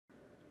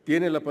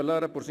Tiene la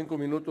palabra por 5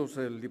 minutos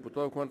el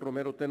diputado Juan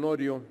Romero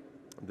Tenorio,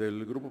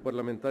 del Grupo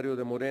Parlamentario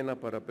de Morena,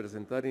 para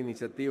presentar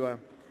iniciativa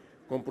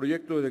con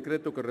proyecto de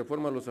decreto que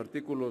reforma los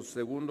artículos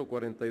 2,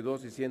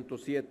 42 y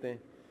 107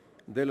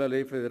 de la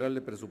Ley Federal de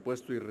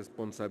Presupuesto y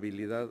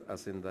Responsabilidad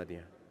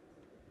Hacendaria.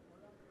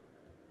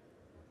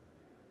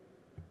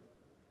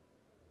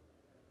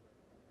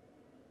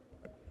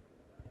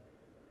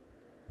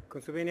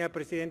 Con su venia,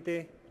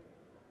 presidente.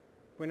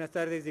 Buenas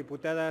tardes,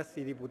 diputadas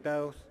y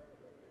diputados.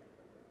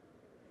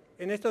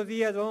 En estos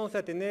días vamos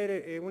a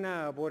tener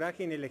una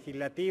vorágine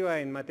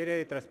legislativa en materia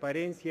de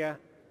transparencia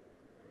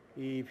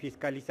y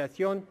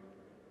fiscalización,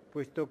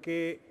 puesto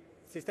que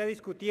se está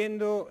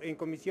discutiendo en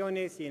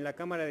comisiones y en la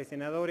Cámara de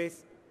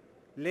Senadores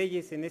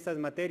leyes en esas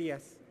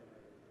materias,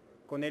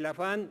 con el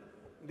afán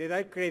de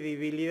dar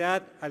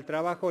credibilidad al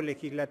trabajo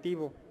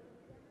legislativo.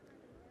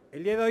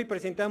 El día de hoy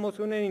presentamos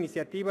una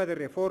iniciativa de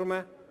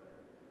reforma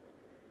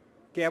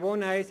que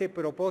abona a ese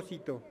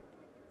propósito.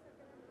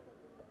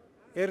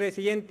 Es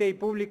reciente y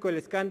público el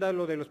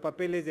escándalo de los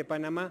papeles de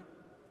Panamá,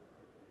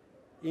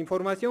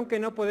 información que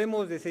no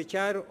podemos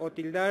desechar o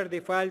tildar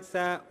de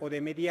falsa o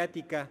de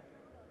mediática,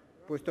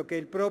 puesto que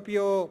el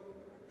propio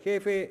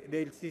jefe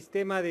del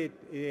sistema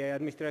de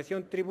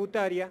administración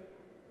tributaria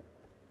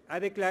ha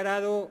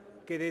declarado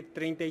que de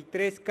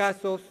 33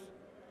 casos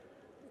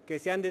que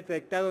se han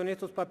detectado en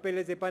estos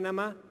papeles de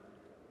Panamá,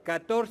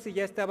 14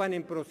 ya estaban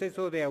en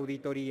proceso de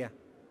auditoría.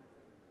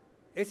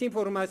 Es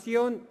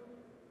información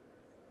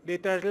de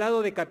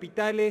traslado de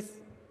capitales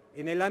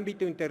en el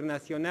ámbito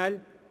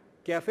internacional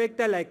que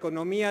afecta a la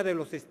economía de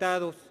los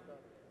estados,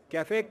 que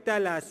afecta a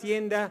la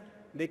hacienda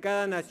de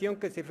cada nación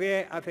que se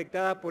ve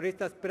afectada por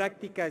estas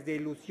prácticas de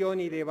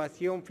elusión y de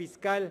evasión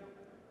fiscal.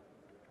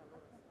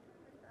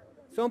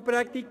 Son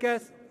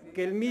prácticas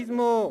que el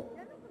mismo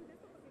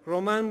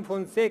Román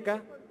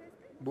Fonseca,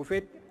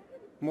 Buffet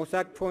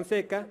Mossack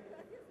Fonseca,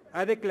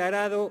 ha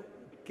declarado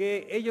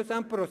que ellos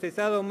han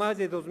procesado más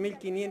de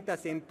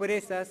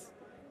 2.500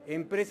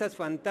 empresas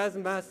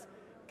fantasmas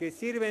que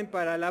sirven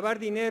para lavar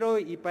dinero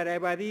y para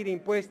evadir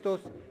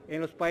impuestos en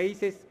los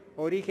países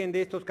origen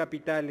de estos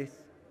capitales.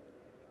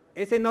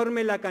 Es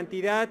enorme la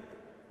cantidad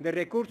de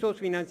recursos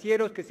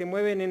financieros que se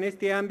mueven en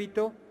este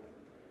ámbito.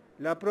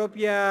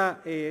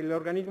 El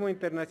organismo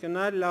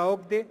internacional, la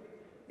OCDE,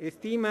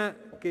 estima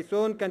que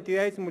son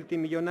cantidades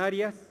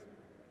multimillonarias,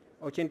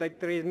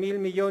 83.000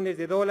 millones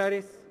de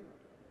dólares,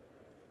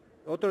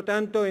 otro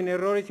tanto en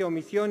errores y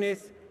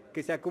omisiones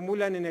que se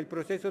acumulan en el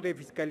proceso de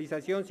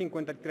fiscalización,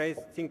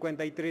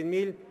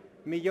 53.000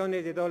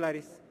 millones de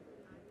dólares.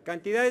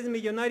 Cantidades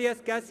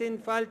millonarias que hacen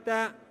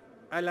falta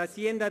a la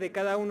hacienda de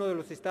cada uno de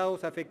los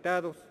estados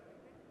afectados.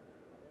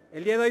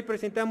 El día de hoy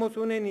presentamos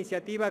una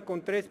iniciativa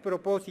con 3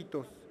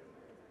 propósitos.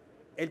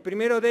 El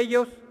primero de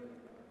ellos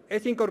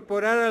es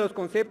incorporar a los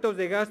conceptos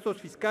de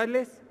gastos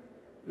fiscales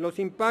los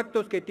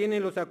impactos que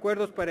tienen los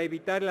acuerdos para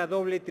evitar la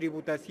doble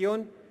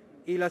tributación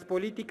y las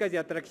políticas de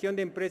atracción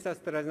de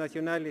empresas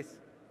transnacionales.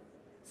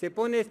 Se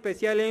pone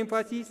especial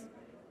énfasis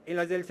en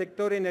las del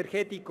sector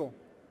energético,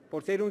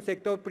 por ser un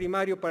sector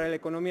primario para la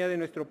economía de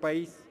nuestro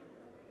país.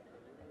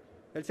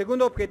 El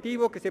segundo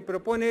objetivo que se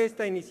propone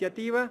esta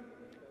iniciativa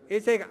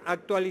es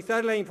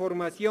actualizar la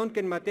información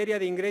que en materia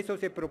de ingresos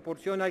se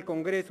proporciona al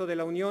Congreso de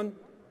la Unión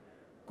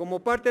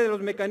como parte de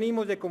los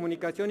mecanismos de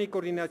comunicación y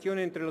coordinación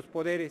entre los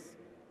poderes,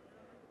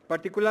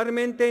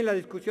 particularmente en la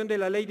discusión de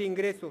la Ley de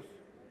Ingresos.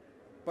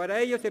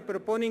 Para ello se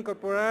propone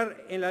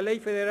incorporar en la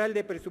Ley Federal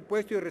de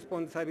Presupuesto y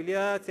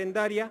Responsabilidad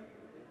Hacendaria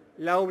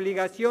la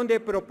obligación de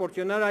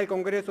proporcionar al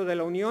Congreso de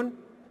la Unión,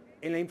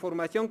 en la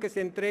información que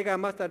se entrega a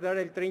más tardar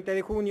el 30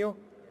 de junio,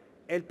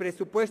 el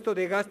presupuesto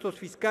de gastos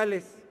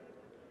fiscales,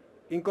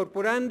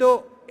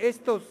 incorporando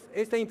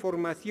esta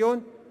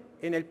información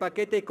en el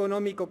paquete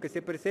económico que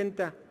se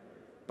presenta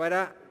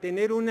para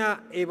tener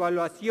una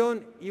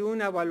evaluación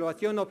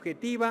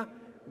objetiva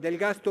del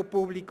gasto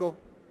público.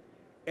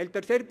 El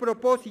tercer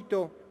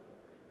propósito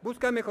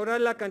busca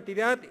mejorar la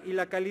cantidad y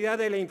la calidad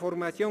de la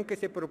información que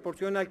se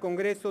proporciona al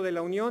Congreso de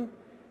la Unión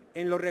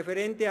en lo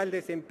referente al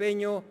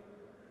desempeño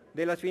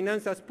de las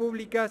finanzas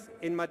públicas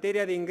en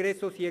materia de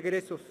ingresos y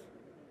egresos,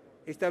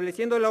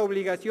 estableciendo la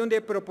obligación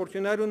de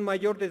proporcionar un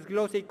mayor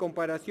desglose y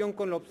comparación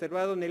con lo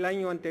observado en el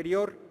año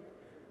anterior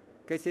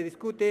que se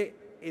discute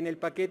en el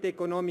paquete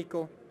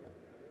económico.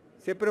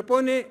 Se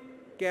propone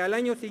que al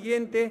año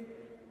siguiente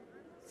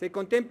se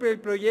contemple el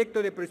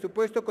proyecto de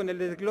presupuesto con el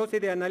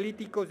desglose de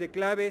analíticos de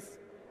claves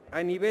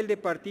a nivel de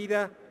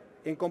partida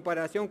en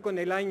comparación con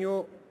el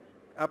año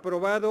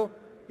aprobado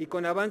y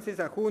con avances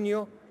a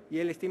junio y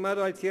el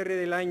estimado al cierre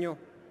del año.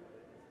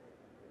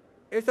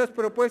 Estas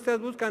propuestas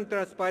buscan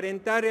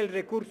transparentar el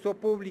recurso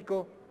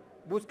público,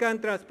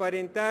 buscan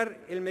transparentar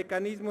el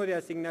mecanismo de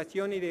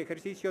asignación y de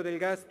ejercicio del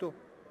gasto.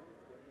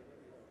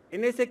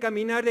 En ese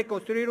caminar de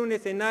construir un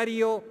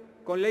escenario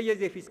con leyes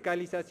de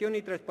fiscalización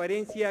y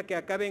transparencia que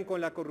acaben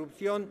con la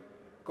corrupción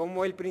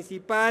como el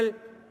principal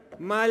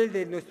mal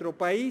de nuestro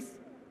país,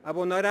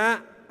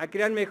 abonará a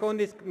crear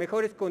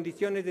mejores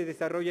condiciones de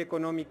desarrollo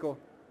económico.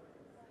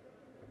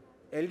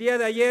 El día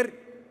de ayer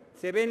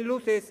se ven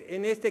luces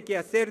en este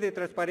quehacer de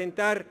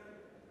transparentar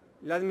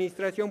la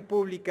administración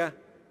pública.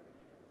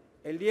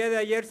 El día de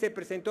ayer se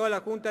presentó a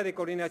la Junta de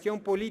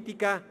Coordinación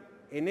Política,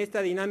 en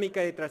esta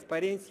dinámica de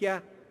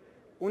transparencia,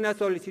 una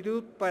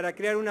solicitud para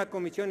crear una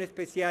comisión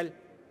especial.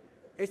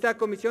 Esta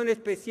comisión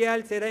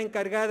especial será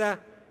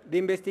encargada de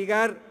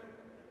investigar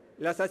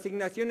las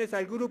asignaciones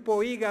al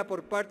Grupo IGA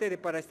por parte de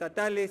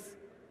paraestatales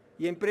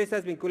y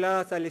empresas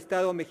vinculadas al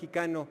Estado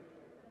mexicano.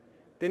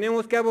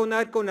 Tenemos que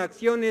abonar con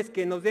acciones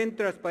que nos den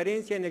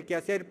transparencia en el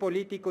quehacer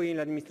político y en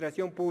la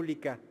administración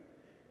pública.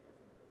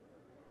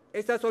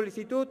 Esta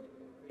solicitud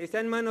está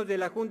en manos de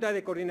la Junta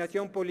de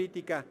Coordinación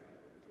Política.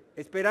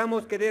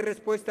 Esperamos que dé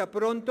respuesta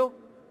pronto,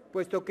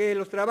 puesto que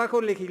los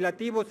trabajos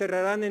legislativos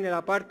cerrarán en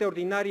la parte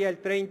ordinaria el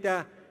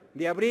 30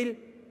 de abril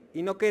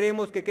y no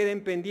queremos que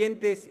queden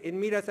pendientes en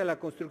miras a la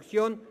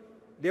construcción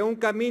de un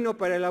camino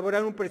para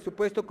elaborar un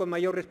presupuesto con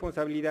mayor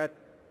responsabilidad.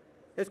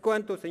 Es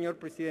cuanto, señor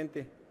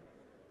presidente.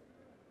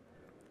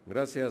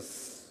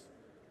 Gracias,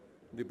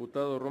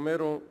 diputado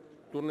Romero.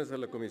 Túrnese a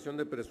la Comisión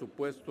de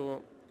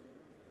Presupuesto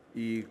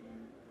y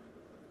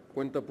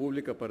Cuenta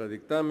Pública para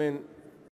dictamen.